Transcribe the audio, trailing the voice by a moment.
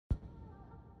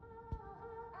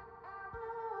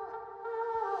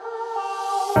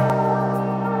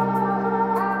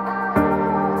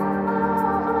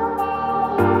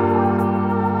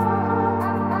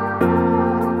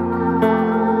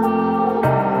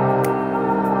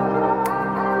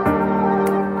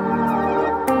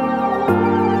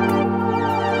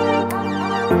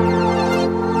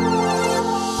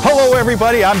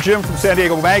everybody, I'm Jim from San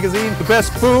Diego Magazine. The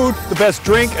best food, the best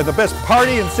drink, and the best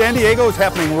party in San Diego is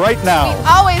happening right now. We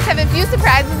always have a few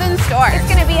surprises in store. It's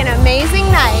going to be an amazing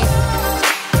night.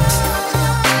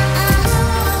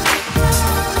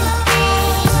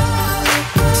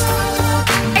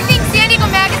 I think San Diego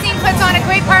Magazine puts on a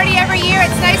great party every year.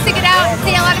 It's nice to get out and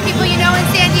see a lot of people you know in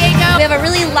San Diego. We have a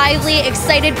really lively,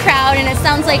 excited crowd, and it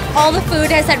sounds like all the food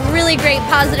has had really great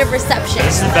positive reception.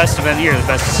 This is the best event here, the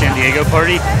best San Diego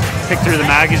party. Pick through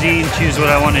the magazine, choose what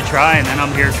I want to try, and then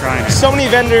I'm here trying it. So many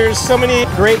vendors, so many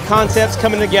great concepts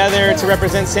coming together to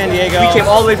represent San Diego. We came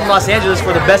all the way from Los Angeles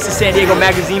for the best of San Diego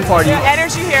Magazine party. The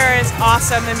energy here is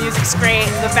awesome, the music's great,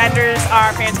 the vendors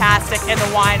are fantastic, and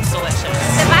the wine's delicious.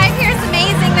 The vibe here is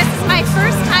amazing. This is my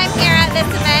first time here at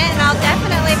this event, and I'll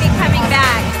definitely be coming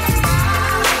back.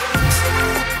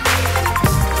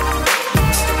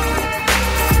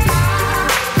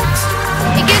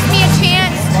 It gives me a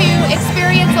chance to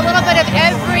experience a little bit of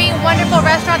every wonderful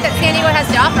restaurant that San Diego has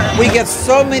to offer. We get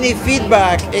so many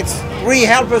feedback. It's really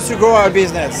helped us to grow our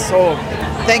business. So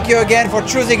thank you again for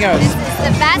choosing us. This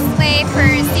is the best way for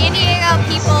San Diego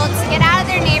people to get out of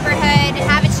their neighborhood and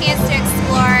have a chance to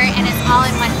explore, and it's all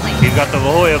in one place. We've got the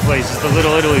La Jolla places, the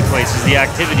Little Italy places, the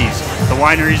activities, the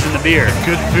wineries and the beer.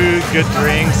 Good food, good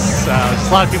drinks, just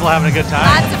a lot of people having a good time.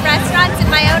 Lots of restaurants in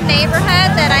my own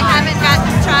neighborhood that I haven't gotten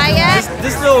to try yet.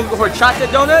 This little horchata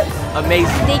donut,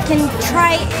 amazing. They can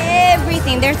try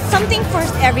everything. There's something for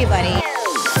everybody.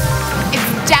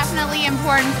 It's definitely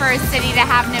important for a city to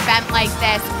have an event like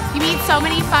this. You meet so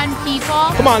many fun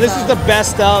people. Come on, this is the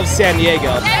best of San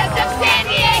Diego. Best of San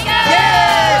Diego!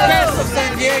 Best of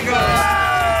San Diego!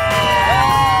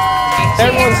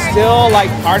 Everyone's still like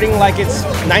partying like it's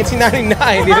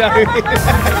 1999, you know what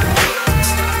I mean?